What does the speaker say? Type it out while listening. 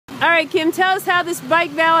All right, Kim, tell us how this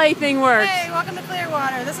bike valet thing works. Hey, welcome to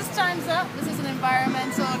Clearwater. This is Time's Up. This is an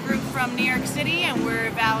environmental group from New York City, and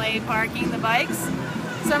we're valet parking the bikes.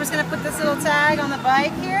 So I'm just going to put this little tag on the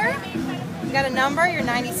bike here. You got a number, you're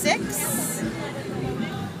 96.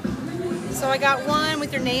 So I got one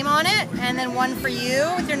with your name on it, and then one for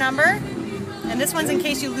you with your number. And this one's in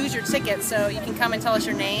case you lose your ticket, so you can come and tell us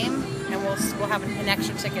your name, and we'll have an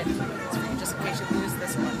extra ticket for you just in case you lose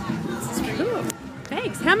this one. This is for you. Cool.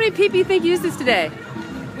 Thanks. How many people you think used this today?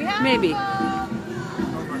 We have maybe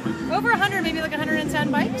over 100, maybe like 110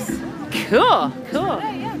 bikes. Cool, cool.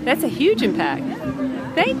 Today, yeah. That's a huge impact.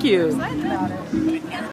 Yeah. Thank you. I'm excited about it.